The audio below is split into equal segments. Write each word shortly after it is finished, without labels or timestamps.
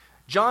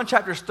John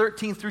chapters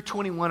 13 through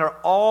 21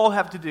 all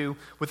have to do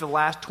with the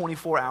last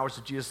 24 hours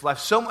of Jesus' life,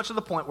 so much to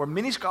the point where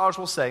many scholars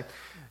will say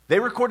they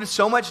recorded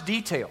so much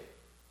detail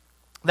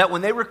that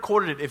when they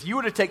recorded it, if you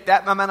were to take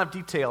that amount of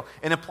detail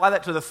and apply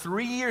that to the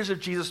 3 years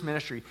of Jesus'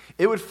 ministry,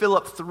 it would fill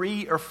up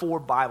 3 or 4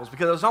 Bibles,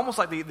 because it was almost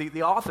like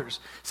the authors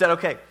said,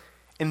 okay,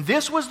 and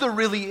this was the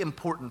really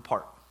important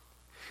part.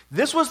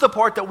 This was the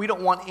part that we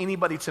don't want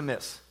anybody to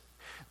miss.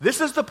 This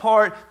is the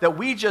part that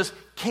we just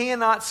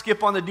cannot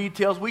skip on the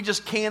details. We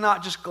just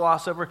cannot just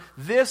gloss over.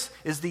 This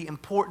is the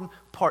important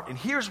part. And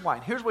here's why.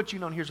 And here's what you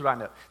know and here's what I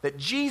know. That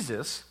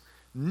Jesus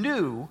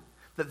knew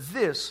that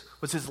this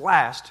was his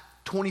last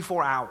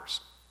 24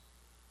 hours.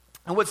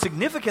 And what's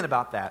significant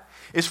about that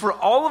is for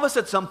all of us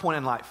at some point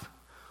in life,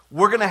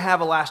 we're going to have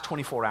a last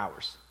 24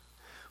 hours.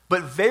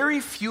 But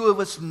very few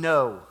of us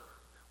know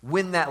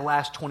when that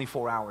last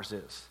 24 hours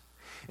is.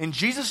 And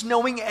Jesus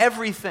knowing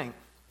everything,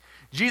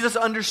 Jesus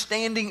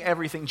understanding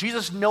everything,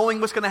 Jesus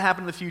knowing what's going to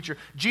happen in the future,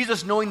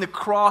 Jesus knowing the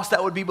cross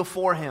that would be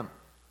before him,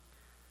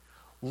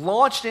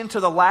 launched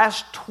into the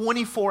last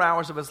 24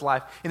 hours of his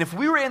life. And if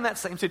we were in that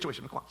same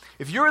situation, come on,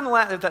 if you're in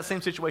that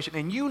same situation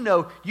and you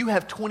know you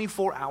have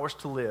 24 hours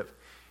to live,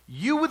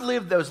 you would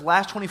live those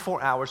last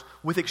 24 hours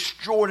with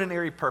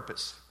extraordinary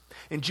purpose.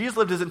 And Jesus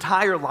lived his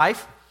entire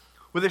life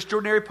with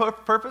extraordinary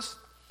purpose.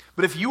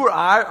 But if you or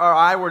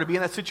I were to be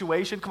in that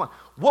situation, come on,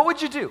 what would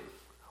you do?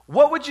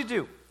 What would you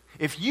do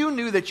if you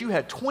knew that you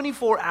had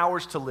 24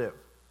 hours to live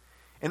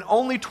and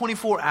only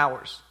 24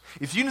 hours?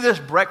 If you knew this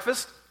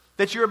breakfast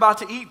that you're about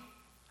to eat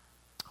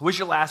was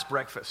your last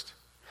breakfast,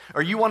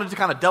 or you wanted to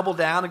kind of double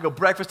down and go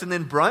breakfast and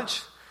then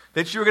brunch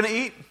that you were going to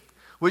eat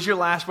was your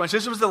last brunch.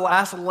 This was the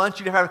last lunch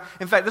you'd have.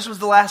 In fact, this was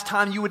the last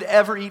time you would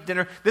ever eat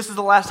dinner. This is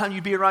the last time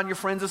you'd be around your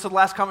friends. This is the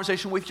last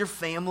conversation with your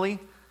family.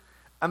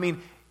 I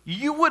mean,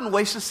 you wouldn't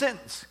waste a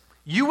sentence.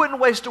 You wouldn't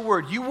waste a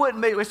word. You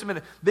wouldn't waste a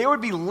minute. There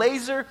would be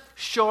laser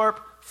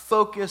sharp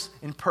focus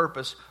and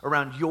purpose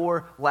around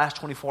your last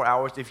 24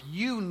 hours if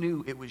you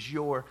knew it was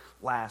your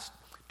last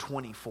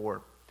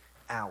 24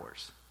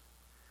 hours.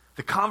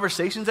 The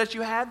conversations that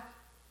you had,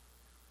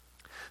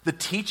 the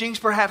teachings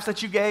perhaps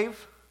that you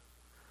gave,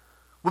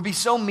 would be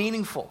so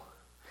meaningful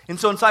and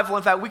so insightful.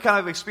 In fact, we kind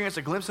of experienced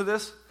a glimpse of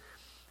this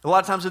a lot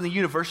of times in the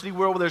university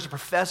world, where there's a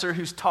professor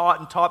who's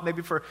taught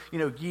maybe for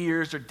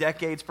years or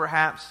decades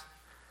perhaps,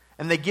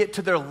 and they get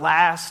to their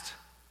last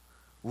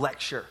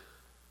lecture.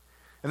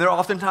 And they're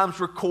oftentimes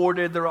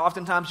recorded. There are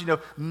oftentimes,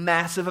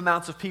 massive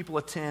amounts of people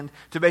attend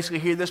to basically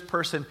hear this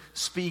person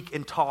speak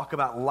and talk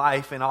about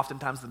life and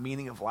oftentimes the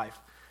meaning of life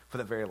for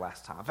the very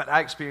last time. In fact,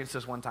 I experienced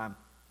this one time.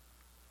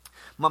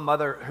 My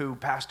mother, who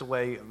passed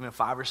away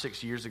 5 or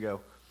 6 years ago,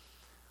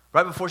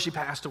 right before she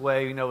passed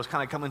away, was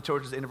kind of coming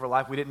towards the end of her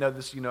life. We didn't know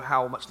this,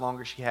 how much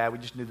longer she had. We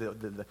just knew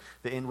the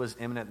end was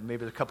imminent.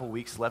 Maybe a couple of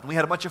weeks left. And we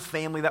had a bunch of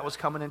family that was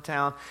coming in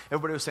town.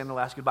 Everybody was saying their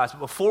last goodbyes. But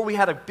before we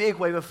had a big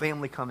wave of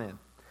family come in,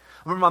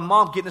 I remember my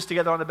mom getting us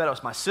together on the bed. It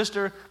was my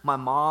sister, my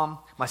mom,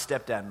 my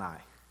stepdad, and I.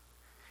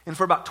 And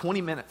for about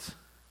 20 minutes,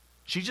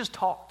 she just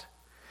talked.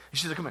 And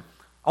she said, come here.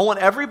 I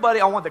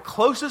want the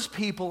closest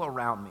people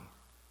around me.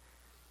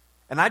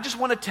 And I just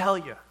want to tell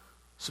you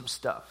some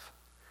stuff.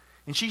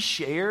 And she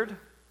shared,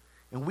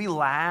 and we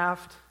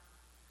laughed,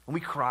 and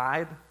we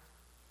cried.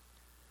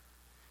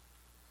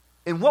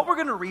 And what we're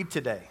going to read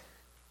today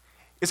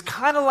is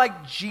kind of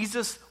like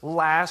Jesus'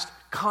 last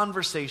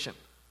conversation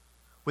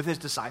with his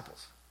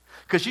disciples.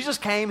 Because Jesus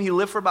came, he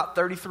lived for about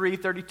 33,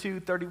 32,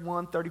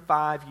 31,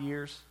 35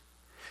 years.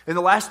 And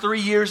the last 3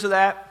 years of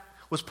that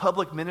was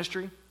public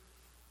ministry.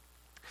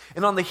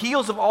 And on the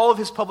heels of all of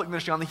his public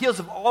ministry, on the heels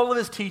of all of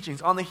his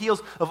teachings, on the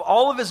heels of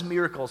all of his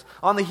miracles,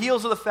 on the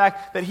heels of the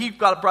fact that he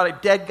brought a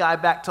dead guy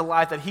back to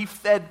life, that he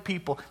fed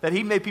people, that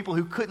he made people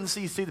who couldn't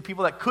see, the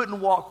people that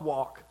couldn't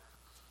walk.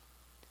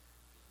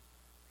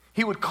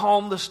 He would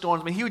calm the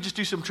storms. He would just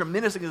do some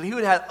tremendous things. He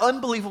would have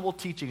unbelievable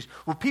teachings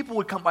where people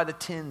would come by the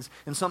tens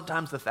and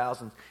sometimes the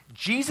thousands.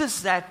 Jesus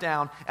sat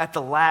down at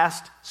the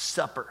Last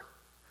Supper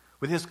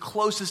with his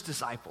closest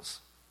disciples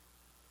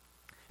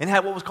and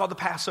had what was called the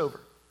Passover,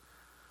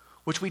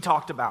 which we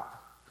talked about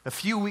a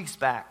few weeks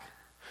back,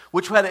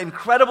 which had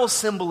incredible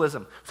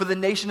symbolism for the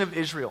nation of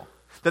Israel.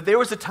 That there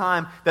was a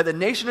time that the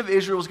nation of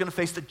Israel was going to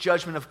face the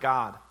judgment of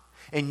God.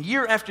 And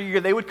year after year,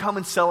 they would come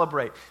and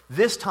celebrate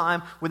this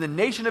time when the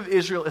nation of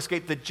Israel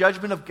escaped the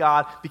judgment of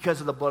God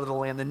because of the blood of the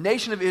Lamb. The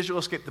nation of Israel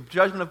escaped the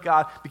judgment of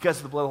God because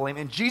of the blood of the Lamb.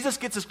 And Jesus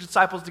gets his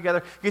disciples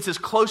together, gets his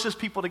closest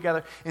people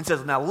together, and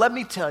says, now let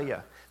me tell you,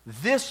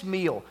 this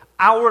meal,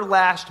 our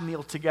last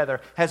meal together,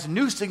 has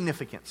new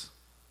significance.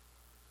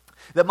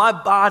 That my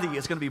body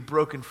is going to be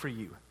broken for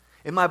you,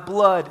 and my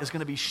blood is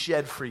going to be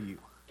shed for you.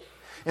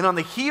 And on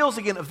the heels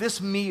again of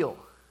this meal,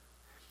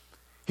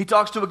 he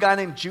talks to a guy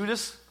named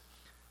Judas,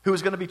 who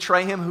was going to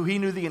betray him, who he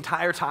knew the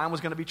entire time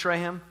was going to betray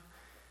him,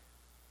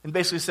 and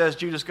basically says,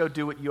 Judas, go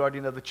do what you already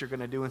know that you're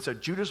going to do. And so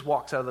Judas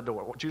walks out the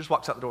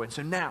door. And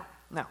so now,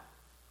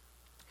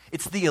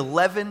 it's the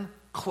 11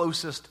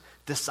 closest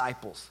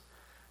disciples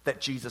that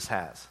Jesus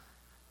has.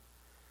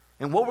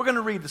 And what we're going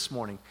to read this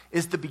morning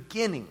is the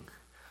beginning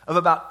of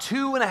about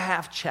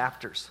 2.5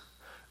 chapters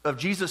of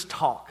Jesus'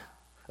 talk,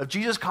 of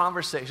Jesus'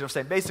 conversation, of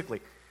saying,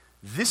 basically,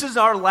 this is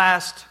our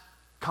last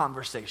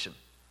conversation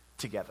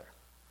together.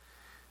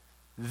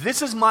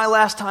 This is my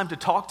last time to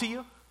talk to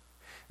you.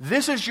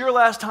 This is your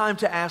last time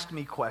to ask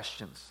me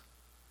questions.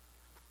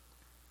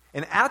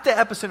 And at the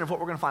epicenter of what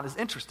we're going to find is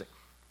interesting.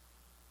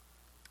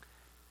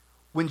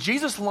 When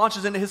Jesus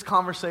launches into his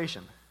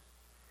conversation,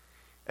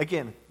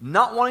 again,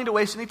 not wanting to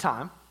waste any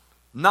time,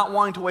 not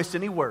wanting to waste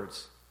any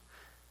words,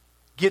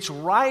 gets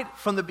right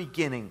from the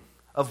beginning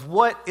of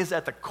what is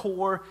at the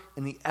core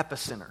and the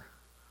epicenter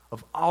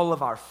of all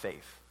of our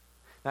faith.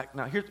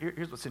 Now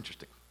here's what's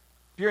interesting.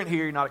 If you're in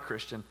here, you're not a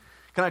Christian,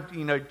 kind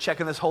of,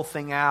 checking this whole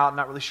thing out,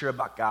 not really sure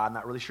about God,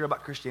 not really sure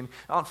about Christianity,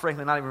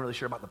 frankly, not even really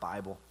sure about the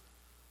Bible.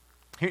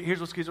 Here's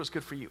what's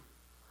good for you.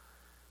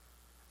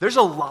 There's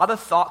a lot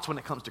of thoughts when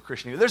it comes to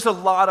Christianity. There's a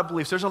lot of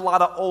beliefs. There's a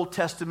lot of Old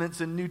Testaments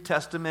and New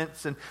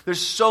Testaments, and there's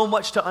so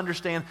much to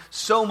understand,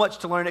 so much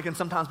to learn. It can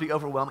sometimes be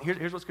overwhelming.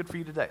 Here's what's good for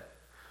you today.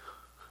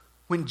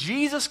 When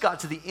Jesus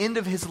got to the end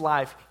of his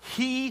life,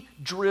 he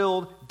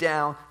drilled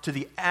down to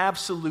the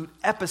absolute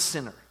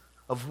epicenter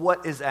of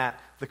what is at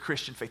the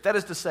Christian faith. That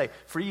is to say,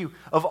 for you,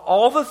 of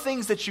all the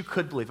things that you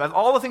could believe, of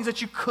all the things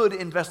that you could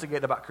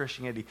investigate about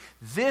Christianity,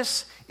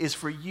 this is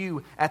for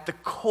you at the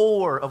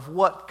core of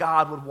what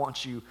God would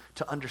want you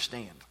to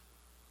understand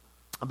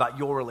about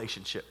your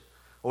relationship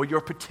or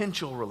your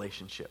potential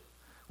relationship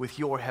with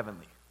your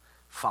heavenly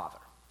Father.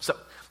 So,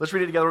 let's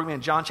read it together. We're going to be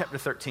in John chapter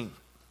 13.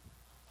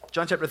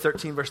 John chapter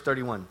 13, verse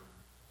 31.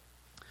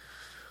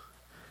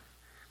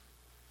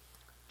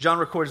 John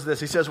records this.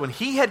 He says, when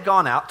he had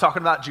gone out,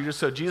 talking about Judas,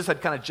 so Jesus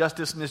had kind of just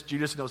dismissed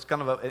Judas, and it was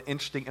kind of an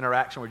interesting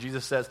interaction where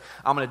Jesus says,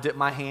 I'm going to dip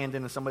my hand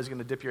in, and somebody's going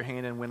to dip your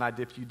hand in. When I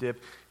dip,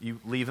 you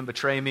leave and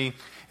betray me.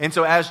 And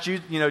so as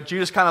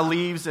Judas kind of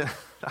leaves, and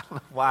I don't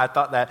know why I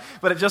thought that,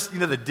 but it just,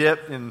 the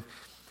dip, and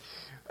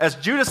as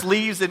Judas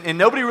leaves, and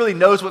nobody really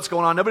knows what's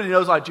going on, nobody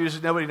knows why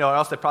Judas, nobody knows, or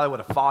else they probably would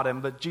have fought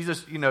him, but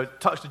Jesus,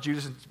 talks to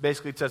Judas and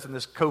basically says in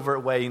this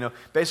covert way,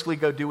 basically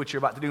go do what you're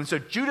about to do. And so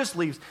Judas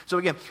leaves. So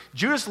again,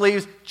 Judas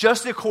leaves,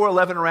 just the core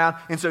 11 around,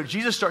 and so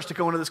Jesus starts to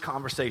go into this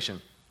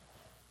conversation.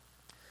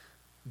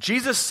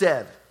 Jesus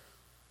said,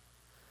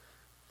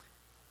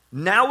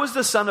 now is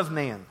the Son of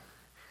Man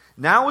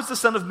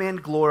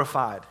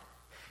glorified,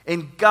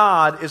 and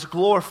God is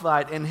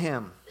glorified in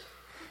him.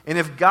 And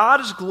if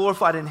God is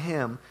glorified in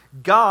him,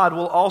 God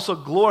will also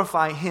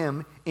glorify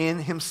him in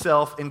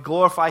himself and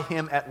glorify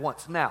him at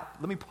once. Now,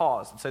 let me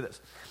pause and say this.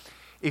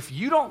 If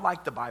you don't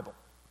like the Bible,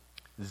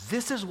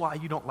 this is why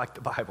you don't like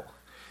the Bible.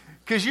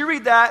 Because you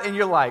read that and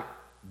you're like,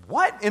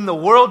 what in the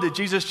world did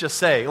Jesus just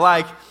say?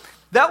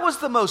 That was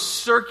the most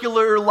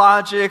circular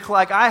logic.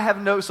 I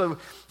have no... So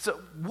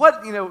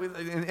what,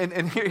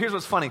 and here's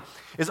what's funny,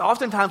 is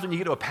oftentimes when you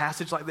get to a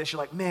passage like this,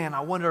 you're like, man, I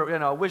wonder,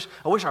 I wish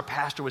our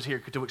pastor was here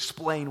to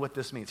explain what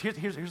this means.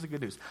 Here's the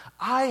good news.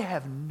 I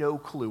have no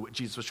clue what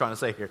Jesus was trying to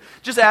say here.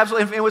 Just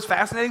absolutely, and what's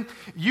fascinating,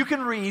 you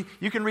can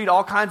read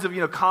all kinds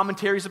of,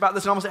 commentaries about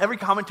this, and almost every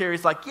commentary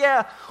is like,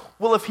 yeah,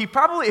 well, if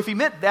he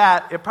meant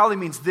that, it probably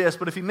means this,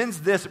 but if he means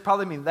this, it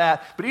probably means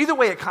that. But either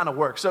way, it kind of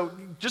works. So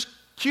just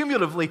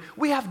cumulatively,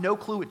 we have no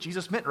clue what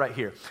Jesus meant right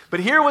here. But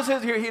here was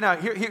kind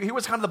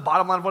of the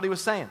bottom line of what he was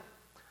saying.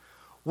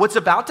 What's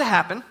about to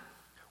happen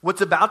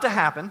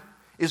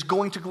is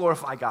going to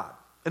glorify God.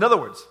 In other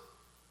words,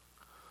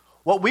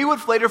 what we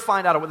would later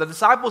find out, or what the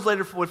disciples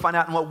later would find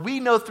out, and what we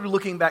know through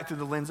looking back through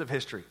the lens of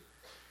history,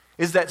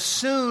 is that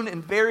soon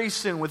and very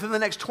soon, within the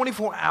next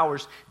 24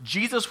 hours,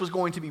 Jesus was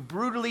going to be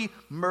brutally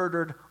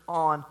murdered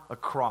on a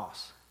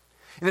cross.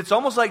 And it's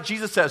almost like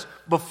Jesus says,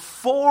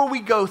 before we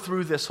go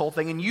through this whole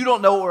thing, and you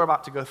don't know what we're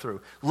about to go through,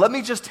 let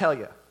me just tell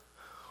you,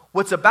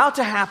 what's about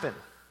to happen,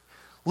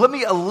 let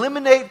me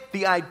eliminate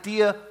the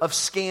idea of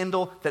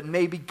scandal that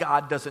maybe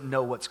God doesn't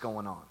know what's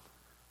going on.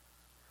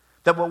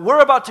 That what we're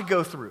about to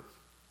go through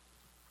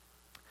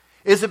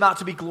is about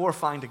to be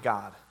glorifying to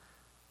God.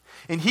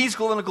 And he's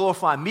going to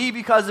glorify me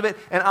because of it,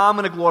 and I'm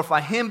going to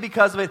glorify him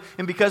because of it,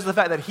 and because of the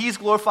fact that he's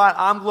glorified,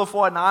 I'm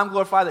glorified, and I'm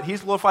glorified that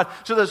he's glorified.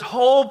 So this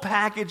whole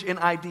package and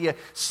idea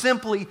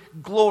simply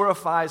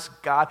glorifies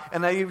God.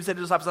 And I even said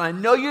to the disciples, and I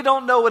know you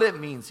don't know what it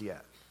means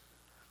yet,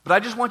 but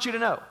I just want you to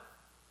know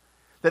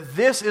that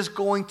this is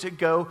going to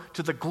go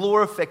to the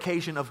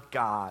glorification of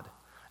God,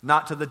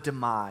 not to the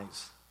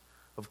demise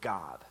of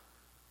God.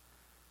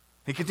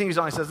 He continues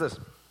on, he says this.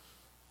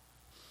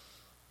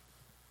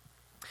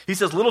 He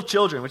says, little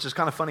children, which is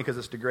kind of funny because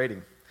it's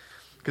degrading,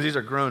 because these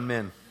are grown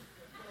men.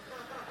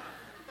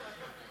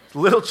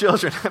 Little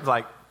children, I'm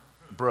like,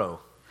 bro.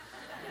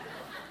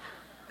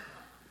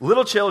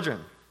 Little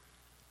children,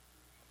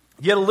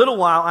 yet a little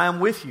while I am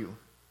with you,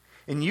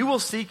 and you will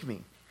seek me.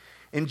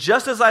 And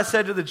just as I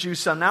said to the Jews,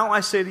 so now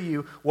I say to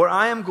you, where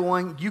I am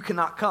going, you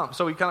cannot come.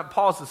 So he kind of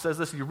pauses and says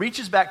this. He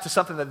reaches back to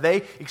something that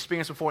they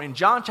experienced before. In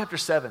John chapter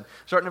 7,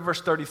 starting in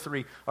verse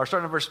 33, or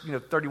starting in verse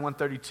 31,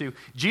 32,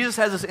 Jesus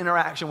has this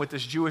interaction with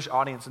this Jewish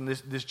audience. And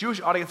this Jewish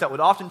audience that would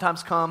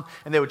oftentimes come,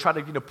 and they would try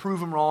to prove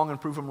him wrong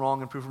and prove him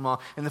wrong and prove him wrong.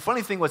 And the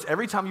funny thing was,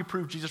 every time you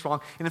proved Jesus wrong,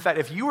 and in fact,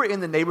 if you were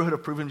in the neighborhood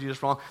of proving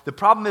Jesus wrong, the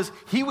problem is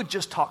he would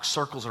just talk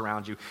circles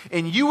around you.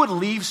 And you would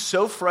leave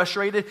so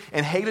frustrated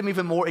and hate him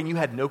even more, and you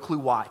had no clue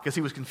why, because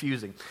he was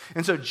confusing.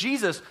 And so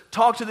Jesus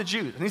talked to the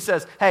Jews, and he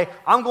says, hey,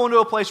 I'm going to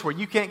a place where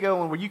you can't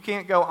go, and where you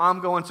can't go, I'm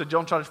going, so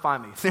don't try to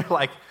find me. And they're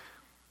like,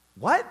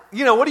 what?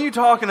 What are you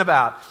talking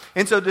about?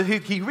 And so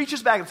he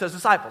reaches back and says,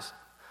 disciples,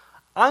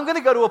 I'm going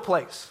to go to a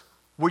place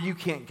where you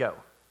can't go.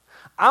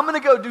 I'm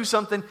going to go do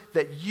something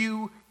that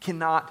you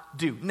cannot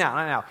do.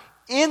 Now,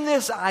 in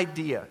this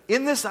idea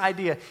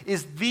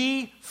is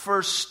the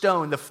first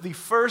stone, the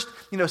first,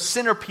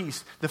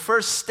 centerpiece, the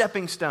first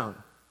stepping stone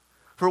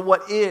for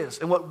what is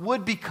and what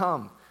would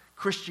become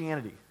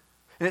Christianity.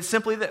 And it's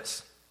simply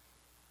this: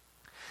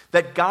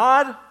 that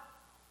God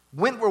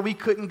went where we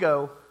couldn't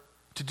go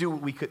to do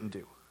what we couldn't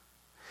do.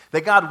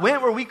 That God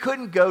went where we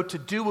couldn't go to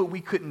do what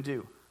we couldn't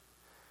do.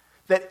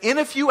 That in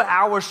a few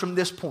hours from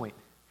this point,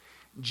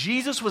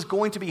 Jesus was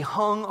going to be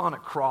hung on a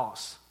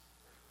cross.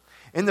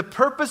 And the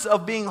purpose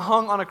of being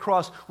hung on a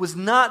cross was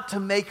not to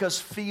make us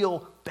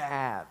feel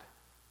bad.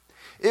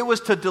 It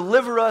was to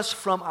deliver us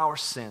from our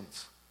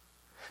sins.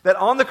 That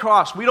on the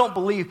cross, we don't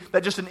believe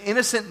that just an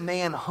innocent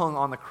man hung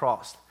on the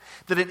cross.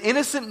 That an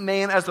innocent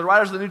man, as the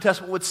writers of the New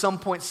Testament would some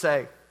point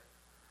say,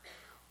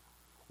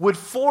 would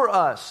for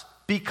us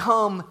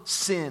become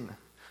sin,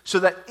 so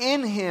that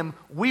in him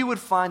we would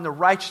find the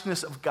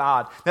righteousness of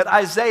God. That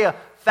Isaiah,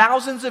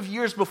 thousands of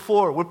years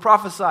before, would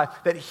prophesy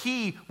that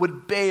he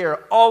would bear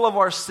all of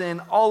our sin,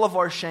 all of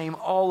our shame,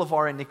 all of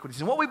our iniquities.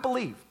 And what we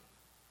believe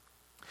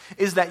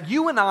is that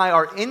you and I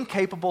are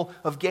incapable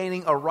of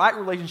gaining a right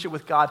relationship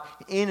with God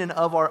in and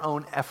of our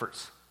own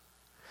efforts.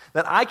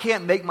 That I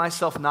can't make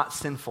myself not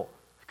sinful.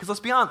 Because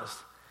let's be honest,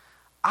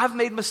 I've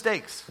made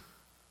mistakes.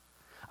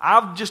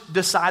 I've just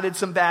decided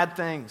some bad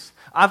things.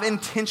 I've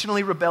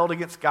intentionally rebelled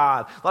against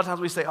God. A lot of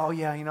times we say, oh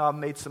yeah, I've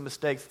made some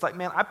mistakes. It's like,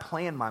 man, I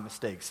plan my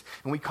mistakes.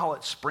 And we call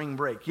it spring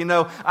break.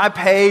 I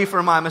pay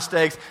for my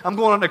mistakes. I'm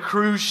going on a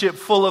cruise ship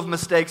full of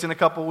mistakes in a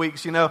couple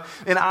weeks, And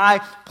I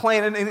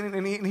plan,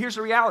 and here's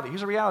the reality.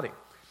 Here's the reality.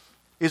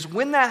 Is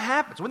when that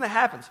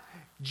happens,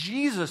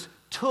 Jesus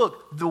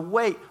took the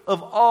weight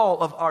of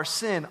all of our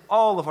sin,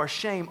 all of our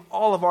shame,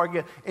 all of our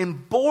guilt,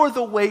 and bore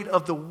the weight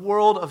of the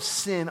world of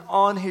sin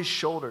on his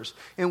shoulders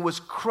and was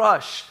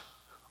crushed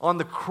on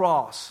the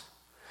cross.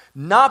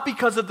 Not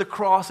because of the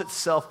cross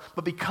itself,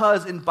 but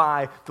because and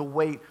by the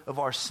weight of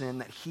our sin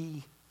that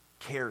he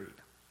carried.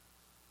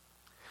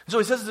 So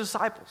he says to the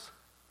disciples,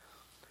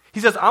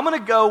 he says, I'm going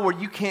to go where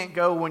you can't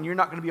go, when you're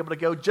not going to be able to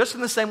go, just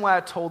in the same way I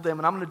told them,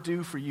 and I'm going to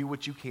do for you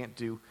what you can't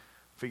do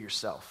for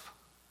yourself.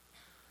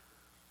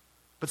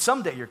 But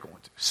someday you're going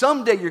to.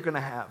 Someday you're going to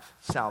have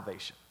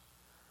salvation.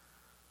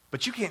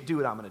 But you can't do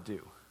what I'm going to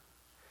do.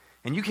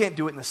 And you can't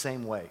do it in the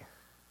same way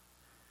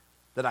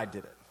that I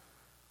did it.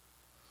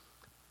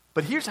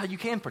 But here's how you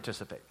can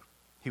participate,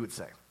 he would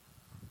say.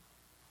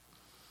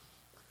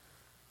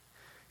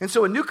 And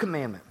so a new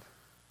commandment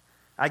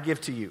I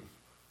give to you,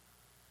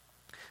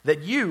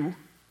 that you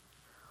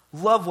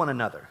love one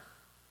another.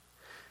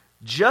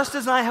 Just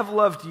as I have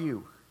loved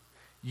you,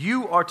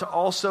 you are to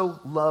also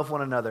love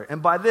one another.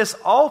 And by this,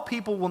 all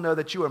people will know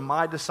that you are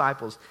my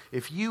disciples,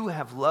 if you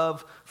have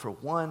love for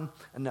one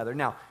another.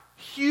 Now,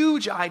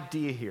 huge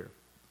idea here.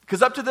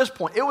 Because up to this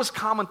point, it was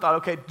common thought,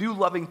 okay, do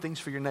loving things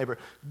for your neighbor.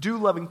 Do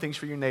loving things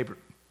for your neighbor.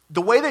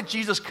 The way that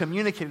Jesus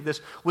communicated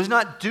this was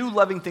not do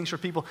loving things for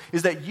people,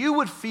 is that you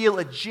would feel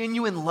a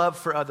genuine love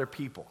for other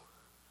people.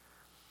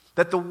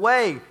 That the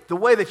way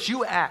that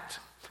you act,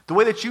 the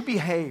way that you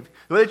behave,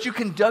 the way that you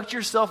conduct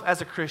yourself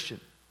as a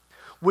Christian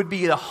would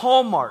be the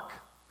hallmark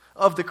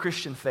of the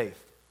Christian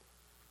faith.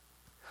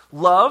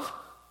 Love,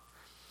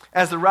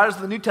 as the writers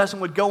of the New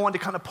Testament would go on to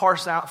kind of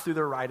parse out through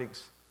their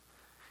writings,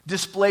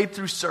 displayed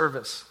through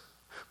service.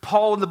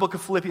 Paul in the book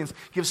of Philippians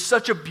gives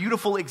such a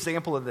beautiful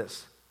example of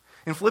this.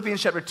 In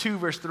Philippians chapter 2,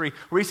 verse 3,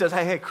 where he says,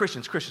 hey,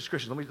 Christians,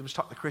 let me just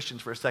talk to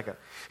Christians for a second.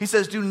 He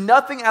says, do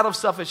nothing out of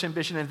selfish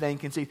ambition and vain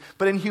conceit,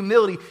 but in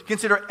humility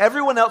consider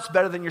everyone else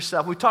better than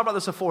yourself. We talked about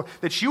this before,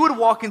 that you would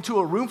walk into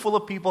a room full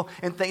of people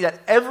and think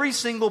that every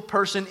single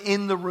person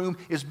in the room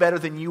is better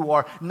than you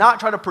are, not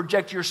try to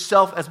project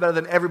yourself as better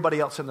than everybody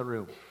else in the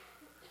room.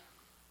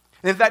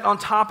 And in fact, on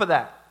top of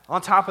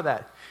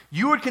that,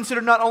 you would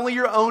consider not only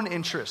your own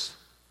interests,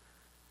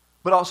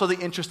 but also the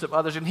interest of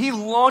others. And he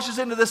launches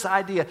into this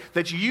idea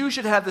that you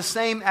should have the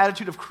same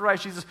attitude of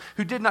Christ Jesus,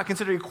 who did not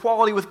consider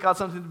equality with God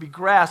something to be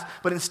grasped,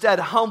 but instead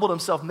humbled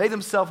himself, made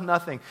himself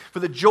nothing. For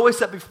the joy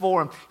set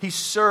before him, he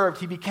served,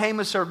 he became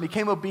a servant,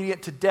 became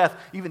obedient to death,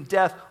 even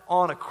death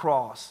on a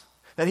cross.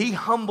 That he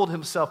humbled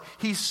himself,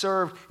 he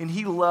served, and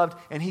he loved,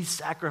 and he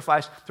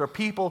sacrificed for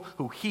people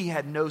who he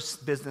had no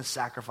business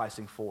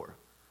sacrificing for.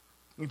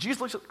 And Jesus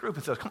looks at the group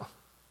and says, come on.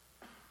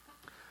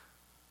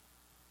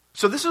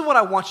 So this is what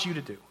I want you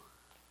to do.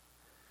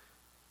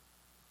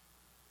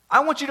 I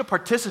want you to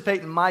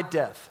participate in my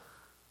death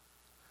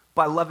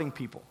by loving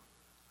people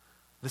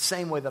the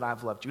same way that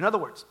I've loved you. In other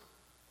words,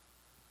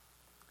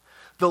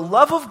 the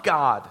love of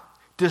God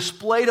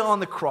displayed on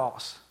the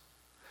cross,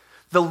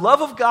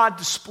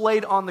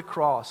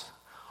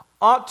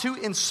 ought to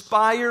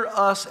inspire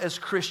us as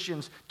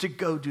Christians to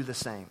go do the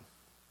same.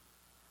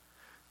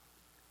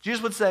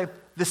 Jesus would say,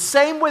 the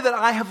same way that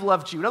I have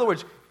loved you. In other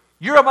words,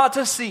 you're about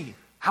to see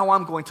how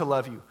I'm going to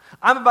love you.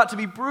 I'm about to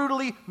be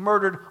brutally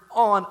murdered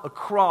on a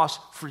cross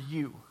for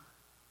you.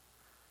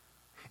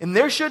 And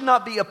there should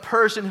not be a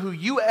person who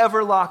you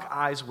ever lock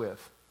eyes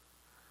with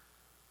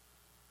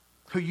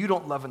who you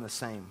don't love in the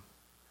same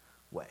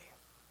way.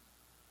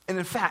 And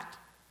in fact,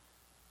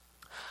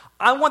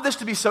 I want this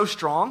to be so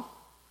strong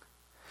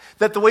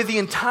that the way the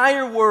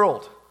entire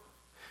world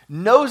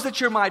knows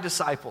that you're my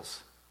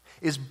disciples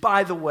is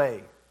by the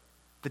way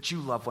that you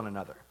love one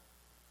another.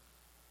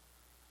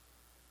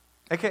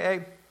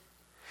 AKA,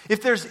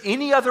 if there's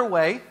any other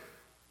way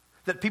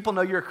that people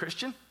know you're a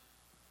Christian,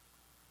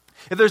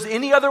 if there's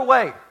any other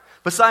way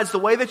besides the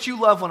way that you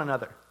love one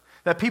another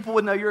that people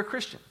would know you're a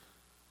Christian,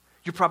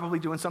 you're probably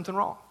doing something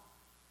wrong.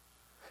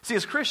 See,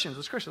 as Christians,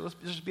 let's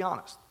just be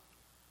honest.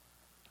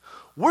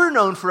 We're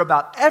known for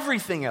about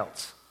everything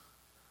else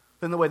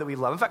than the way that we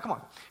love. In fact, come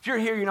on. If you're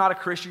here, you're not a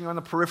Christian, you're on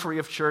the periphery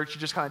of church,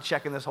 you're just kind of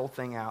checking this whole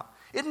thing out.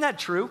 Isn't that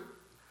true?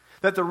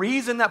 That the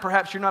reason that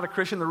perhaps you're not a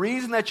Christian, the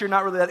reason that you're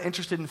not really that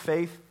interested in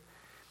faith,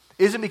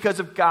 isn't because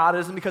of God,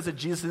 isn't because of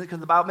Jesus, isn't because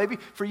of the Bible. Maybe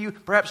for you,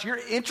 perhaps you're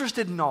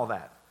interested in all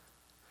that.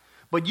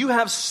 But you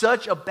have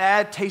such a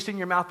bad taste in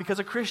your mouth because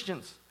of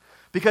Christians,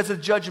 because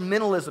of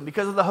judgmentalism,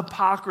 because of the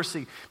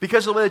hypocrisy,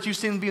 because of the way that you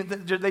seem to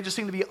be, they just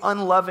seem to be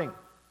unloving.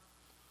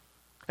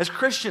 As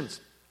Christians,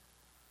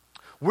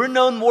 we're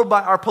known more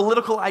by our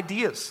political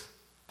ideas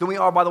than we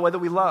are by the way that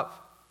we love.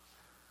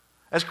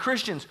 As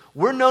Christians,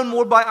 we're known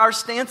more by our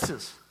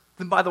stances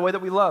than by the way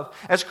that we love.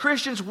 As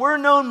Christians, we're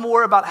known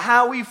more about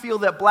how we feel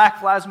that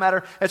Black Lives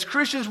Matter. As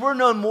Christians, we're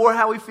known more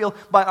how we feel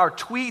by our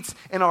tweets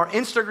and our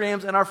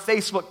Instagrams and our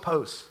Facebook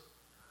posts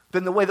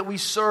than the way that we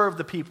serve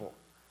the people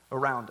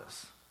around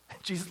us.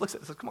 Jesus looks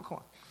at us and says, come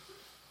on.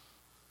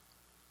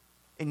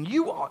 And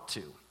you ought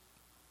to.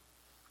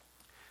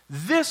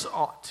 This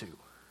ought to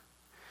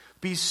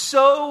be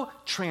so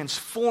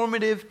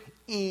transformative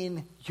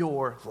in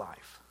your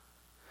life.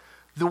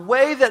 The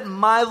way that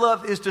my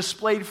love is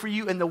displayed for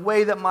you and the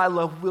way that my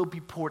love will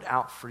be poured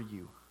out for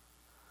you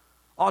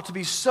ought to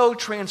be so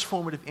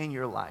transformative in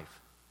your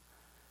life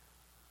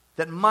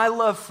that my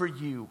love for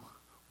you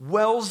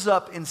wells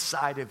up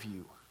inside of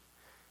you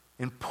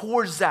and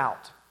pours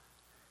out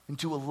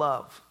into a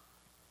love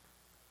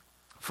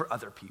for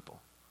other people.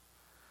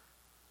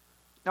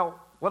 Now,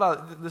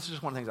 this is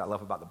just one of the things I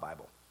love about the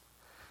Bible.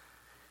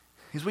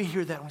 Is we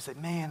hear that and we say,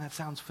 man, that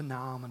sounds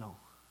phenomenal.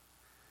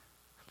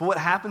 But what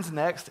happens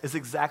next is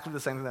exactly the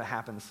same thing that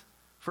happens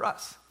for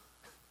us.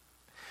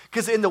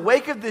 Because in the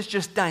wake of this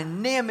just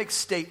dynamic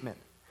statement,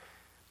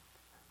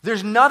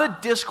 there's not a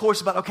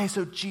discourse about, okay,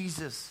 so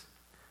Jesus,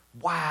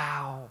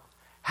 wow,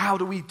 how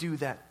do we do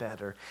that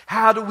better?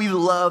 How do we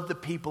love the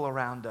people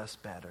around us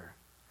better?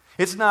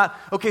 It's not,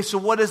 okay, so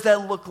what does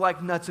that look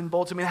like, nuts and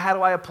bolts? I mean, how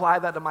do I apply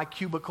that to my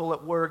cubicle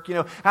at work?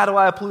 How do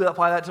I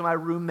apply that to my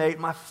roommate,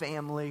 my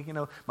family,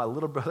 my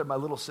little brother, my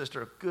little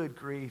sister? Good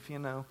grief,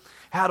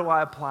 How do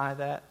I apply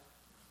that?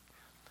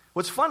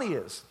 What's funny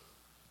is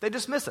they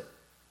dismiss it,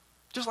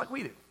 just like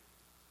we do.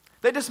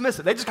 They dismiss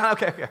it. They just kind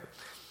of, okay.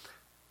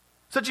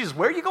 So Jesus,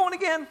 where are you going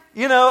again?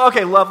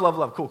 Okay,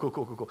 love.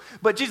 Cool.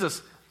 But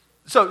Jesus,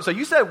 so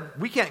you said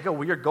we can't go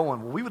where you're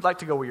going. Well, we would like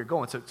to go where you're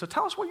going. So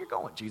tell us where you're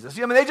going, Jesus.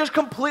 They just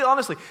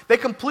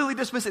completely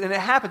dismiss it. And it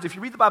happens, if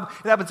you read the Bible,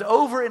 it happens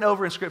over and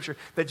over in Scripture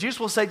that Jesus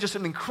will say just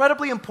an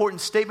incredibly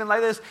important statement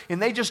like this,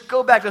 and they just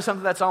go back to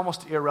something that's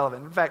almost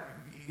irrelevant. In fact,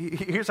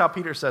 here's how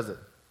Peter says it.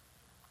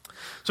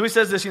 So he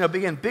says this,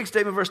 begin, big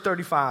statement, verse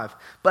 35.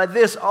 By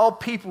this, all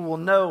people will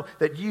know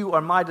that you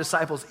are my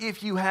disciples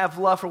if you have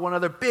love for one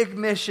another. Big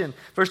mission.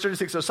 Verse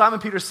 36. So Simon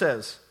Peter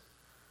says,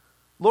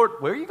 Lord,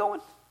 where are you going?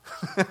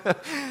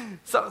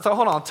 so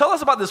hold on. Tell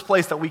us about this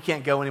place that we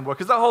can't go anymore,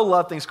 because that whole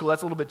love thing's cool.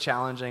 That's a little bit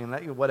challenging,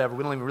 and whatever.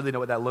 We don't even really know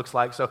what that looks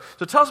like. So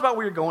tell us about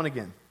where you're going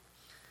again.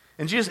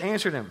 And Jesus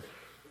answered him,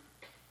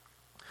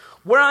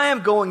 where I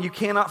am going, you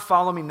cannot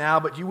follow me now,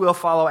 but you will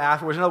follow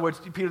afterwards. In other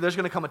words, Peter, there's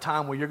going to come a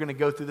time where you're going to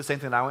go through the same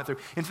thing that I went through.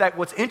 In fact,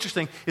 what's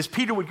interesting is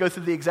Peter would go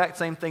through the exact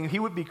same thing. He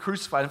would be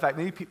crucified. In fact,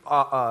 many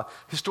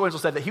historians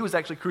will say that he was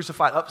actually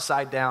crucified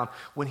upside down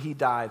when he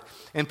died.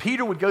 And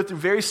Peter would go through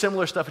very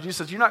similar stuff. And Jesus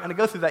says, you're not going to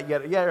go through that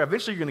yet. Yeah,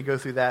 eventually you're going to go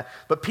through that.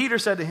 But Peter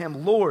said to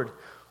him, Lord,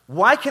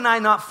 why can I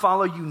not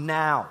follow you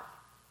now?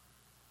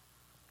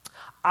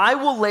 I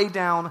will lay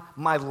down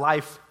my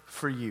life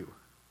for you.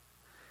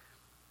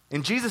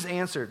 And Jesus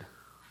answered,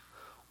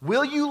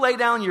 will you lay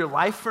down your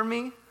life for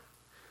me?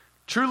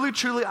 Truly,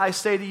 truly, I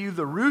say to you,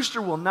 the rooster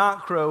will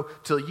not crow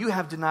till you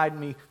have denied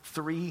me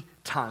 3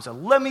 times. Now,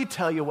 let me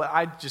tell you what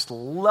I just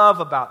love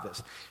about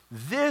this.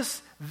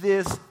 This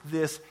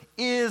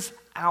is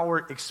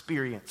our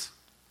experience.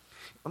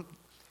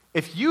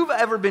 If you've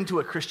ever been to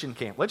a Christian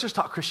camp, let's just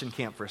talk Christian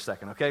camp for a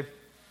second, okay?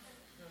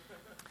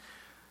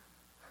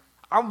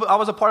 I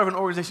was a part of an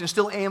organization,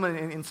 still am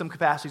in some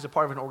capacities a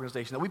part of an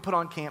organization that we put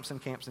on camps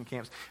and camps and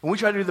camps. And we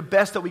try to do the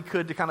best that we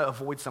could to kind of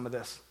avoid some of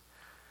this.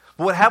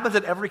 But what happens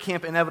at every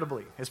camp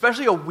inevitably,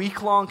 especially a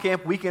week-long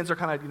camp, weekends are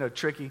kind of,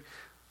 tricky.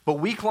 But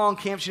week-long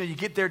camps, you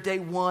get there day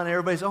one, and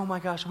everybody's, oh my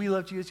gosh, we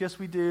love Jesus, yes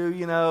we do, and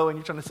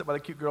you're trying to sit by the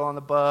cute girl on the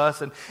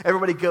bus, and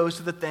everybody goes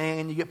to the thing,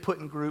 and you get put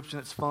in groups,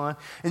 and it's fun.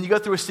 And you go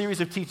through a series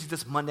of teachings.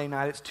 It's Monday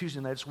night, it's Tuesday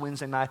night, it's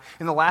Wednesday night,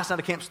 and the last night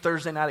of camp's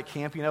Thursday night at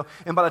camp,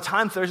 And by the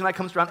time Thursday night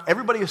comes around,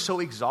 everybody is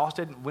so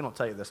exhausted, and we don't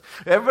tell you this,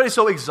 everybody's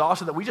so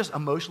exhausted that we just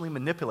emotionally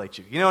manipulate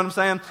you. You know what I'm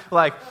saying?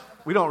 Like,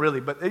 we don't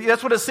really, but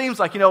that's what it seems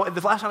like. The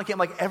last night of camp,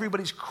 like,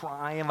 everybody's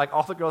crying, like,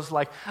 all the girls are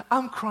like,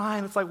 I'm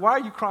crying. It's like, why are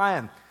you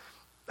crying?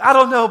 I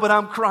don't know, but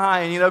I'm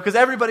crying, because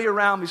everybody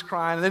around me is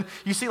crying. And then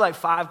you see like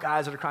 5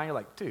 guys that are crying. You're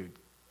like, dude,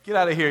 get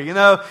out of here,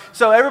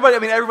 So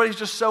everybody's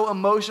just so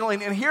emotional.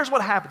 And here's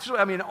what happens.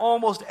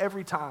 Almost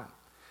every time.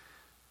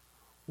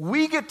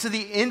 We get to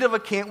the end of a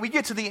camp. We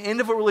get to the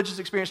end of a religious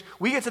experience.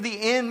 We get to the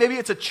end. Maybe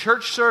it's a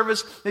church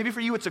service. Maybe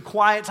for you it's a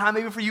quiet time.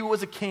 Maybe for you it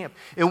was a camp.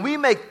 And we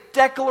make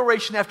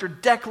declaration after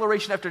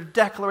declaration after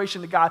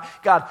declaration to God.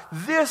 God,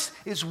 this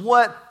is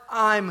what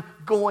I'm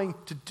going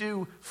to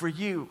do for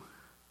you.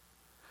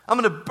 I'm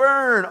going to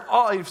burn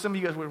all, if some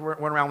of you guys weren't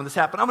around when this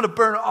happened, I'm going to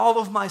burn all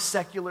of my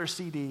secular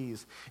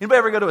CDs. Anybody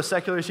ever go to a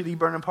secular CD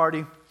burning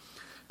party?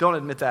 Don't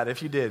admit that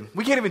if you did.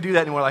 We can't even do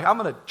that anymore. Like, I'm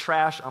going to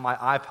trash on my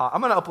iPod.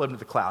 I'm going to upload them to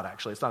the cloud,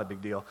 actually. It's not a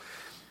big deal.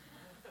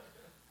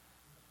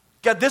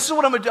 God, this is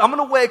what I'm going to do. I'm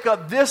going to wake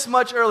up this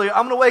much earlier.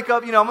 I'm going to wake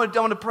up, I'm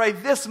going to pray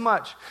this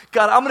much.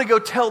 God, I'm going to go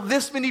tell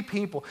this many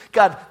people.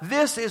 God,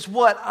 this is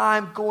what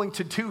I'm going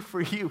to do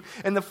for you.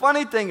 And the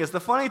funny thing is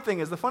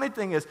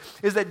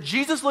that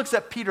Jesus looks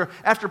at Peter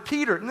after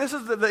Peter, and this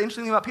is the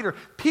interesting thing about Peter.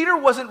 Peter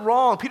wasn't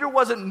wrong. Peter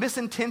wasn't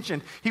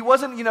misintentioned. He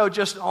wasn't,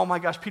 just, oh my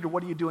gosh, Peter,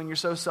 what are you doing? You're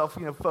so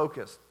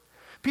focused.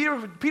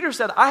 Peter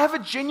said, I have a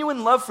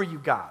genuine love for you,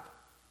 God,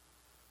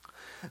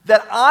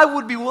 that I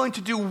would be willing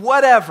to do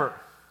whatever,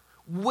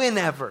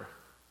 whenever.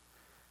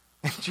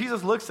 And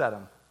Jesus looks at him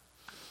and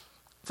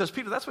says,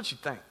 Peter, that's what you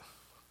think.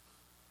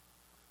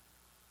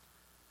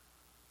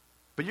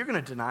 But you're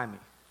going to deny me.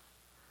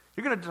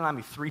 You're going to deny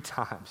me 3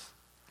 times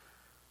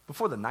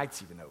before the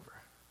night's even over.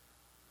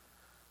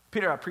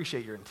 Peter, I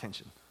appreciate your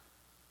intention.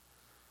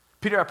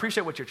 Peter, I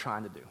appreciate what you're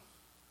trying to do.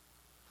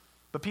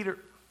 But Peter,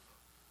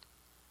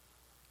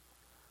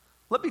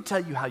 let me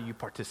tell you how you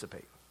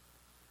participate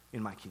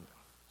in my kingdom.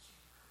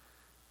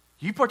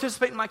 You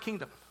participate in my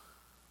kingdom.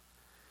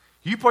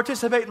 You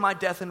participate in my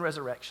death and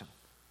resurrection.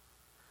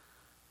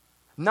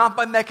 Not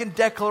by making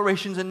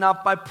declarations and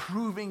not by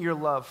proving your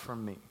love for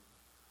me.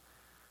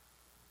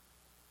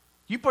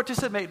 You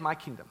participate in my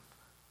kingdom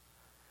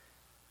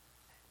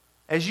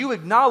as you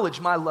acknowledge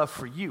my love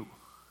for you.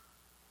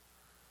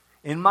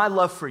 And my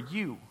love for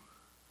you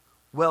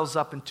wells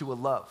up into a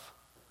love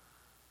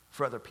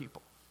for other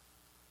people.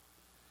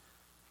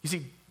 You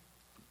see,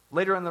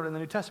 later in the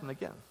New Testament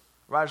again,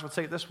 writers would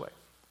say it this way,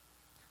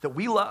 that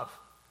we love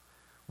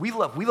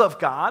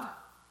God,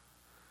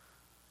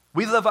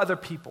 we love other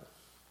people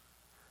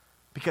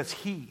because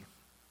He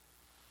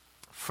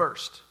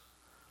first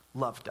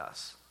loved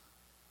us.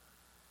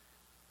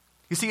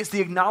 You see, it's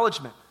the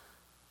acknowledgement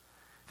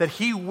that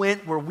He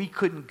went where we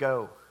couldn't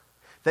go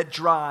that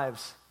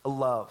drives a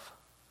love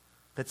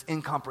that's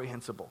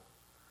incomprehensible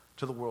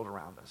to the world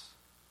around us.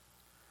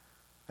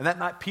 And that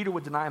night, Peter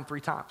would deny Him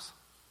 3 times.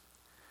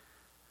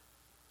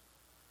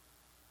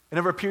 And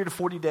over a period of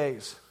 40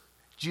 days,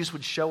 Jesus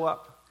would show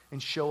up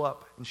and show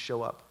up and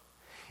show up.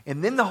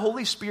 And then the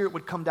Holy Spirit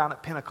would come down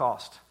at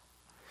Pentecost.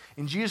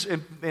 And Jesus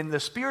and the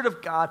Spirit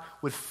of God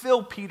would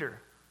fill Peter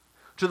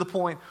to the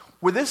point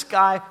where this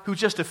guy who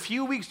just a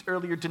few weeks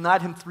earlier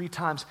denied Him 3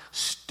 times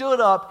stood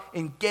up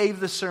and gave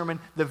the sermon,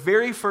 the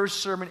very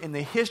first sermon in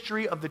the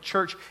history of the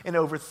church, and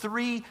over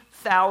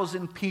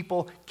 3,000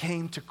 people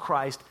came to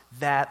Christ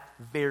that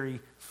very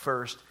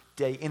first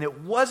day. And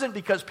it wasn't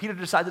because Peter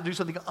decided to do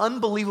something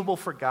unbelievable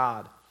for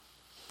God.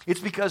 It's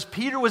because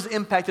Peter was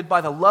impacted by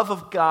the love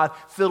of God,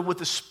 filled with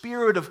the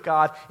Spirit of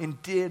God, and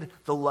did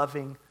the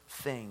loving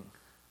thing,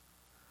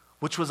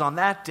 which was on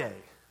that day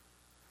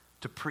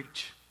to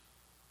preach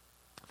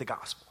the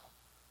gospel.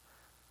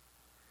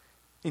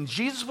 And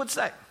Jesus would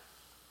say,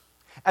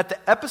 at the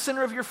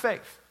epicenter of your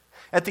faith,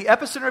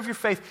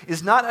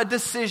 is not a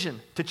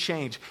decision to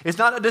change. It's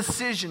not a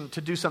decision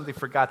to do something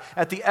for God.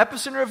 At the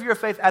epicenter of your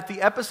faith, at the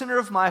epicenter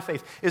of my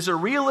faith, is a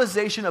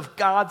realization of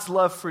God's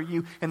love for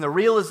you, and the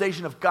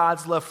realization of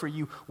God's love for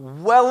you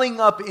welling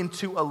up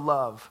into a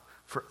love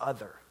for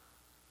other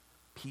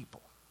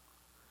people.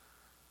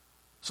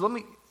 So let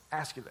me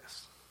ask you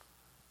this.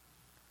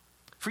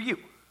 For you,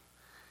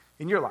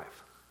 in your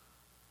life,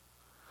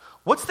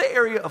 what's the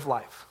area of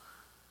life?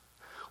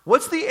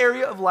 What's the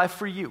area of life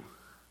for you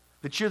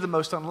that you're the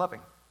most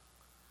unloving?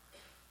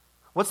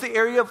 What's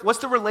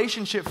the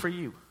relationship for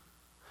you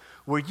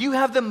where you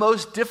have the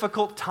most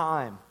difficult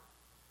time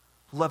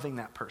loving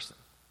that person?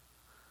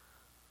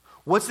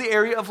 What's the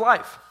area of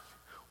life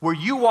where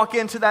you walk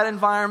into that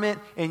environment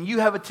and you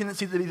have a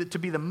tendency to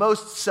be the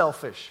most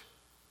selfish?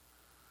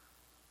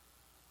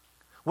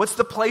 What's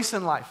the place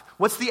in life?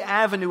 What's the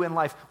avenue in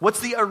life? What's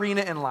the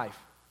arena in life?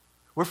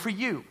 Where for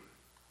you,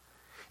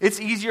 it's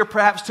easier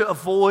perhaps to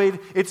avoid.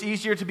 It's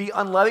easier to be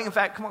unloving. In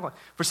fact, come on.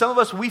 For some of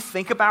us, we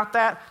think about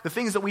that. The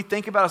things that we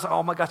think about is,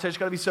 oh my gosh, I just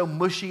got to be so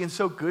mushy and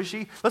so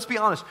gushy. Let's be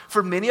honest.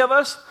 For many of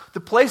us,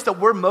 the place that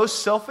we're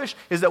most selfish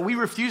is that we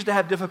refuse to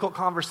have difficult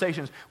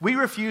conversations. We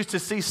refuse to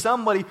see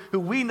somebody who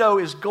we know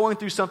is going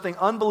through something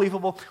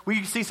unbelievable.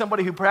 We see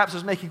somebody who perhaps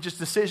is making just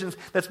decisions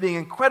that's being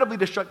incredibly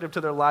destructive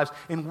to their lives,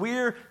 and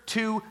we're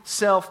too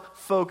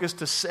self-focused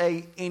to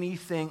say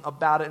anything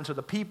about it. And so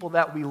the people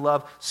that we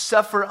love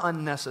suffer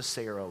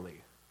unnecessarily.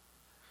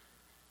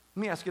 Let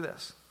me ask you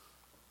this.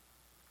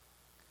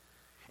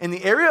 In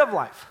the area of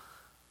life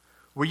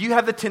where you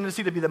have the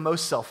tendency to be the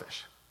most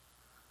selfish,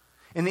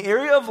 in the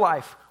area of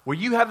life where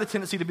you have the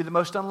tendency to be the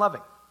most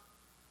unloving,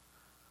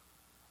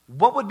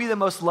 what would be the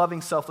most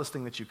loving, selfless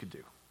thing that you could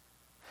do?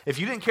 If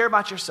you didn't care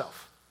about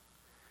yourself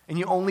and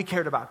you only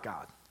cared about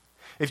God,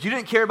 if you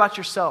didn't care about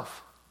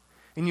yourself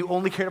and you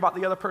only cared about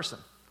the other person,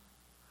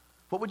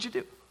 what would you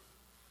do?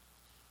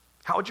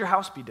 How would your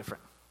house be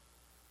different?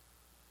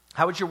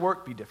 How would your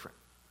work be different?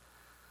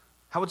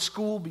 How would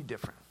school be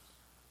different?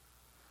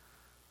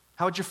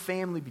 How would your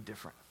family be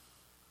different?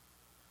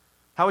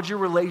 How would your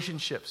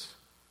relationships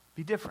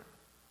be different?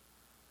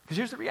 Because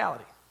here's the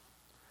reality.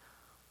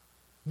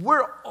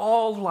 We're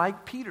all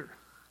like Peter.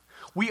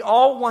 We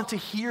all want to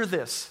hear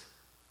this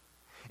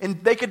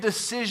and make a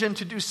decision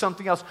to do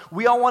something else.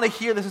 We all want to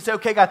hear this and say,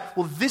 okay, God,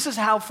 well, this is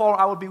how far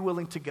I would be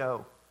willing to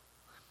go.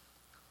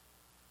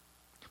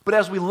 But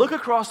as we look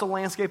across the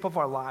landscape of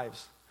our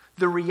lives,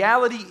 the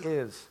reality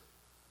is,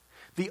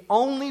 the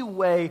only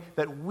way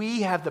that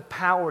we have the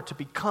power to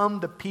become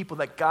the people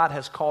that God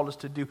has called us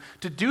to do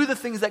the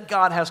things that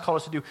God has called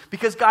us to do,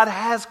 because God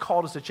has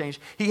called us to change.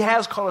 He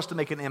has called us to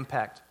make an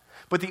impact.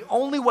 But the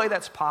only way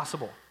that's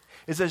possible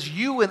is as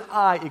you and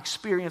I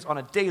experience on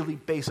a daily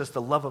basis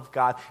the love of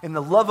God, and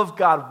the love of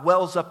God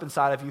wells up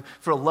inside of you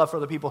for a love for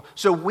other people.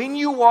 So when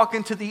you walk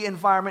into the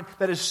environment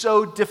that is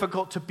so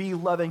difficult to be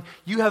loving,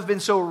 you have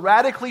been so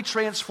radically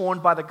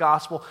transformed by the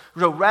gospel,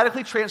 so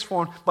radically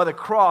transformed by the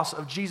cross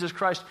of Jesus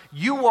Christ.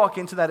 You walk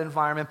into that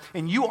environment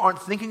and you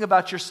aren't thinking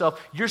about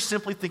yourself. You're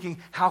simply thinking,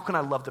 how can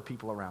I love the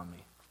people around me?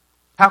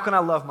 How can I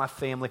love my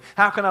family?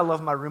 How can I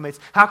love my roommates?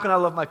 How can I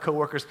love my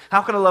coworkers?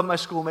 How can I love my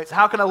schoolmates?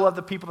 How can I love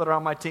the people that are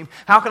on my team?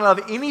 How can I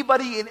love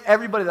anybody and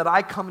everybody that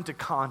I come into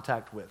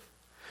contact with?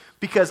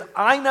 Because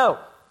I know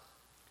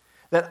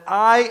that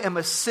I am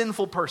a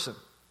sinful person.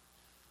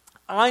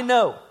 I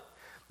know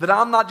that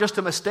I'm not just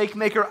a mistake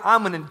maker,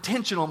 I'm an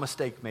intentional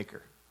mistake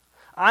maker.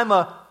 I'm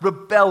a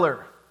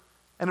rebeller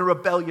and a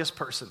rebellious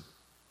person.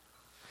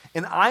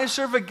 And I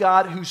serve a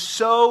God who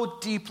so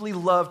deeply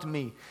loved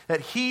me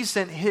that he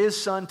sent his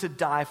son to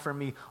die for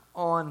me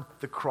on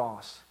the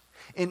cross.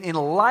 And in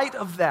light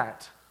of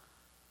that,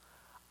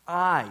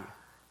 I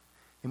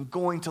am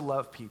going to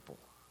love people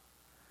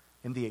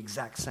in the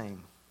exact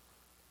same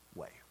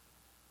way.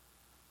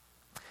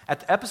 At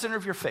the epicenter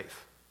of your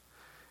faith,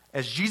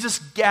 as Jesus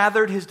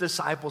gathered his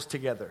disciples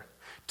together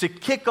to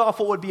kick off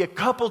what would be a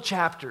couple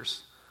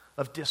chapters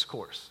of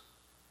discourse,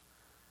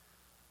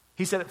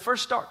 he said it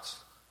first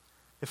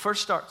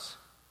starts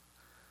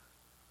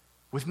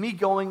with me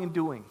going and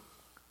doing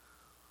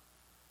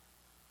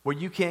where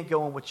you can't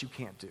go and what you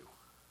can't do.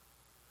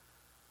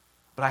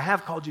 But I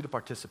have called you to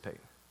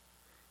participate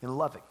in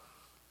loving,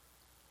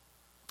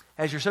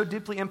 as you're so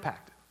deeply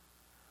impacted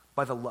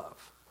by the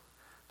love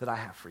that I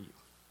have for you.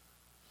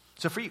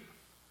 So for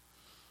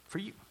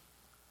you,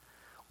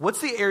 what's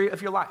the area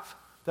of your life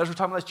that as we're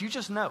talking about this, you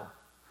just know?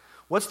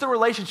 What's the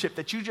relationship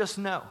that you just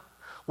know?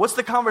 What's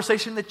the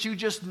conversation that you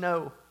just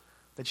know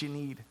that you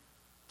need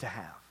to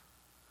have?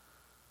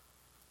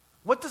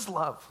 What does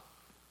love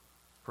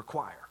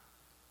require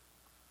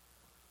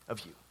of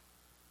you?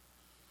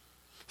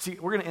 See,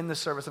 we're going to end this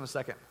service in a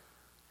second.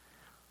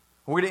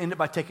 We're going to end it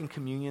by taking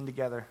communion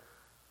together.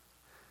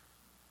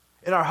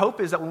 And our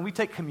hope is that when we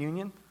take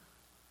communion,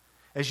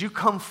 as you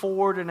come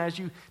forward and as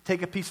you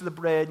take a piece of the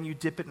bread and you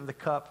dip it in the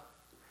cup,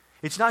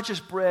 it's not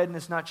just bread and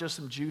it's not just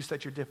some juice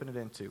that you're dipping it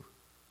into.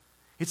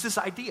 It's this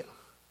idea.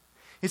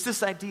 It's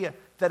this idea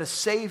that a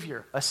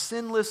Savior, a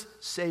sinless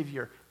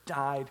Savior,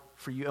 died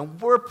for you.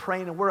 And we're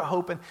praying and we're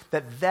hoping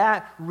that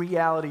that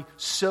reality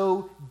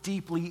so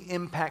deeply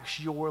impacts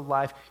your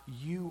life,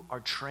 you are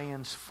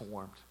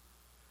transformed.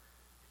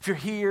 If you're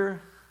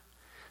here,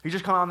 you're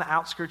just kind of on the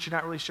outskirts, you're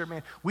not really sure,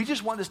 man, we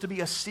just want this to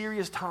be a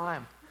serious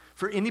time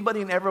for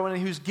anybody and everyone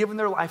who's given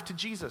their life to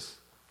Jesus.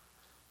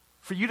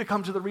 For you to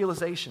come to the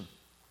realization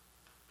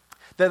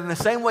that in the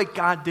same way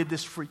God did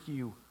this for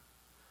you,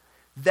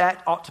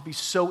 that ought to be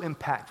so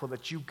impactful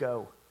that you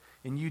go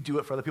and you do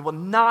it for other people.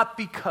 Not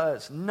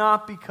because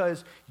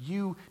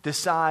you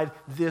decide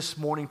this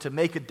morning to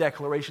make a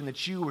declaration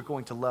that you are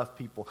going to love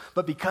people,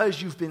 but because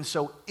you've been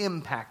so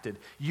impacted,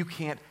 you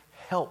can't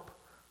help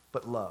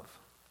but love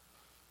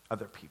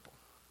other people.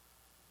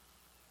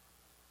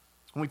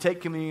 When we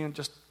take communion,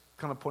 just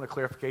kind of point of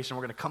clarification,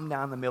 we're going to come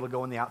down the middle,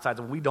 go on the outsides.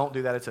 When we don't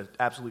do that, it's an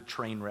absolute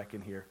train wreck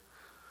in here.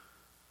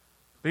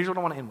 But here's what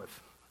I want to end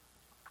with.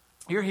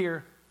 You're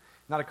here,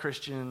 not a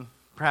Christian,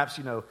 perhaps,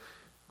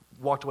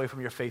 walked away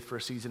from your faith for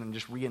a season and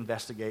just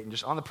reinvestigate and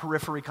just on the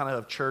periphery kind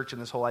of church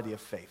and this whole idea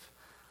of faith.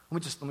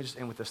 Let me just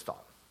end with this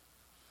thought.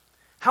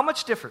 How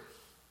much differently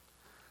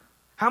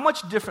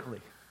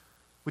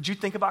would you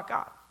think about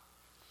God?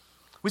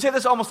 We say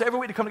this almost every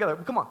week to come together.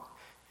 Come on.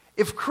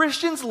 If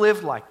Christians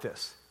lived like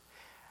this,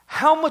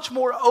 how much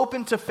more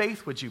open to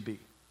faith would you be?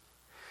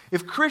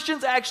 If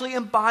Christians actually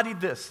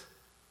embodied this,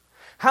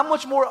 how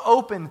much more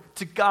open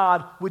to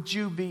God would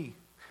you be?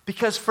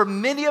 Because for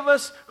many of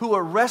us who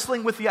are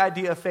wrestling with the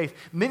idea of faith,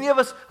 many of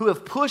us who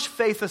have pushed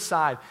faith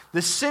aside,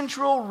 the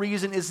central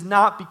reason is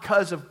not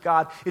because of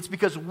God. It's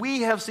because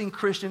we have seen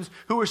Christians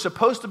who are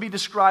supposed to be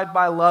described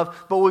by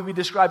love, but would be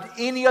described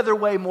any other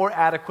way more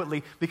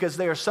adequately because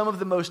they are some of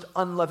the most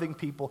unloving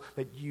people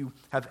that you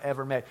have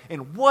ever met.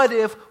 And what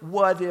if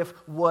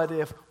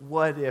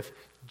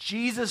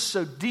Jesus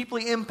so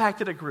deeply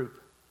impacted a group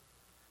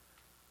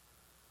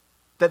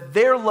that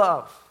their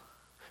love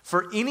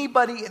for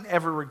anybody and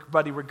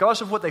everybody,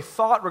 regardless of what they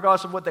thought,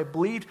 regardless of what they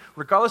believed,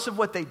 regardless of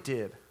what they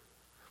did,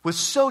 was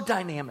so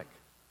dynamic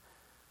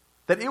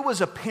that it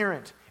was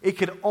apparent it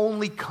could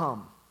only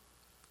come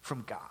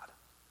from God.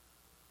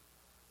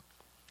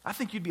 I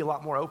think you'd be a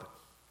lot more open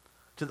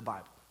to the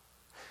Bible.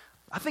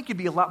 I think you'd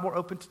be a lot more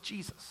open to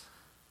Jesus.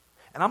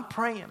 And I'm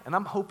praying and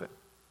I'm hoping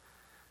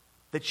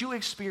that you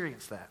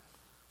experience that.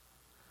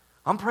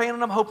 I'm praying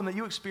and I'm hoping that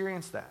you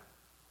experience that.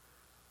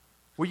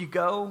 Where you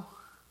go,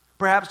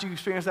 perhaps you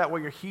experience that while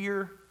you're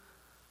here.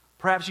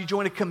 Perhaps you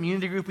join a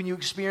community group and you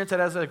experience that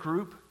as a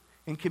group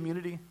in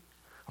community.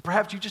 Or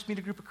perhaps you just meet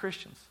a group of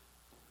Christians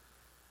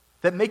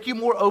that make you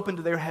more open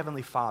to their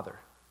Heavenly Father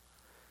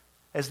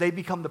as they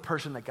become the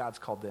person that God's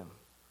called them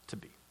to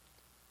be.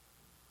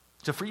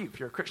 So for you, if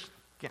you're a Christian,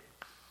 again,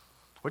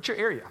 what's your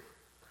area?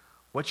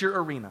 What's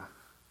your arena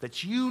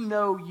that you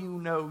know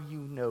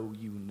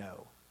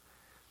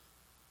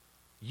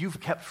you've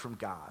kept from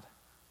God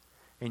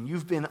and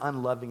you've been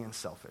unloving and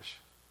selfish?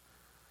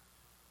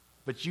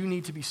 But you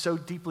need to be so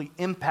deeply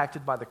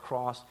impacted by the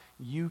cross,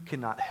 you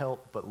cannot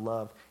help but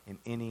love in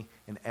any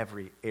and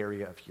every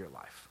area of your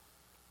life.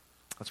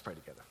 Let's pray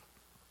together.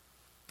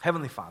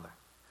 Heavenly Father,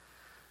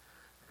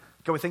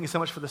 God, we thank you so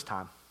much for this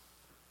time.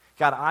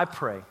 God, I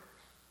pray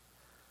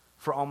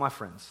for all my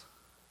friends.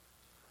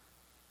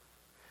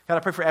 God,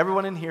 I pray for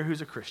everyone in here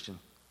who's a Christian.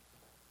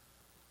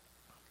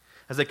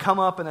 As they come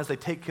up and as they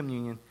take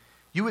communion,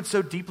 you would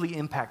so deeply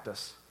impact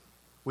us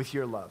with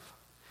your love.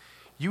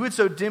 You would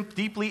so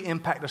deeply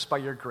impact us by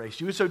your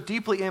grace. You would so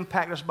deeply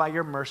impact us by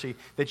your mercy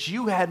that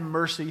you had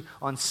mercy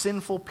on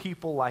sinful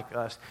people like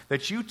us,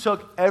 that you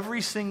took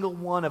every single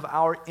one of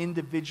our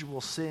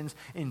individual sins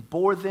and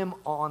bore them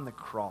on the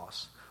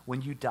cross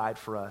when you died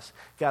for us.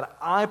 God,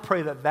 I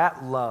pray that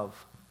that love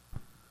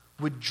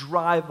would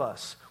drive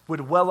us,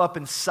 would well up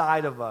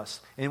inside of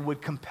us, and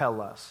would compel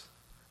us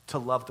to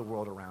love the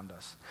world around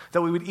us.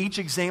 That we would each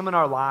examine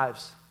our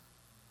lives,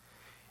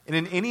 and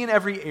in any and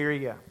every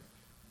area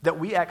that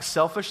we act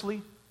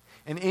selfishly,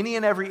 in any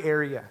and every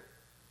area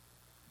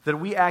that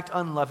we act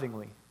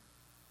unlovingly,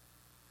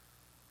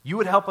 you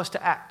would help us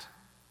to act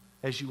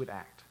as you would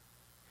act.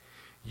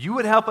 You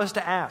would help us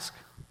to ask,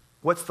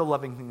 what's the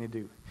loving thing to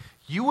do?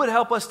 You would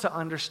help us to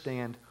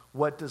understand,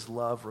 what does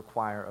love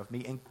require of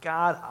me? And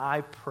God,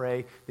 I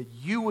pray that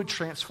you would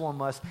transform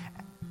us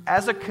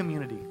as a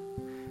community,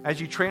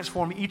 as you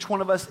transform each one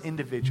of us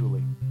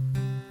individually,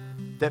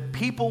 that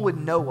people would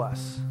know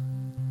us,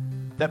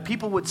 that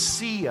people would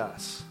see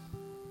us.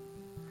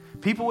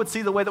 People would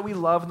see the way that we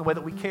love and the way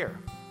that we care,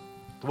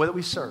 the way that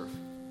we serve.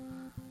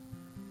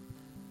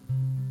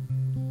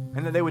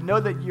 And that they would know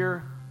that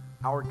you're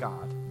our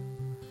God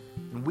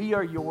and we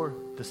are your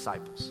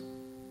disciples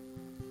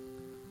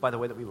by the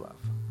way that we love.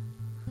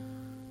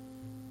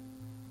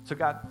 So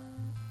God,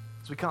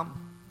 as we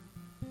come,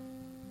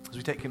 as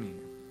we take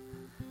communion,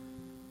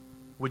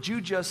 would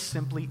you just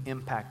simply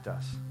impact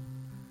us?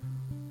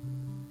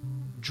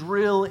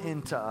 Drill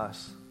into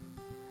us.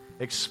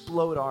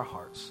 Explode our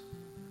hearts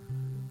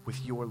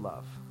with your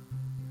love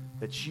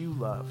that you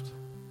loved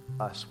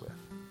us with.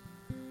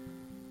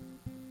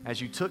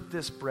 As you took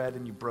this bread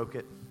and you broke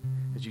it,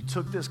 as you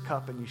took this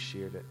cup and you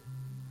shared it,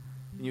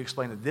 and you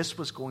explained that this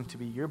was going to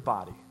be your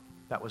body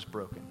that was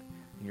broken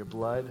and your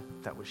blood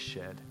that was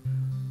shed.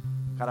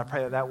 God, I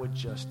pray that that would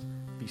just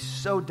be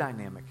so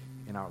dynamic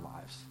in our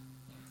lives.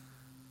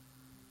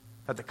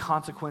 That the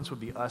consequence would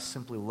be us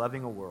simply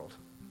loving a world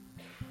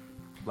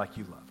like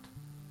you loved.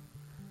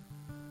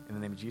 In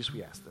the name of Jesus,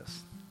 we ask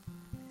this.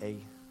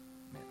 Amen.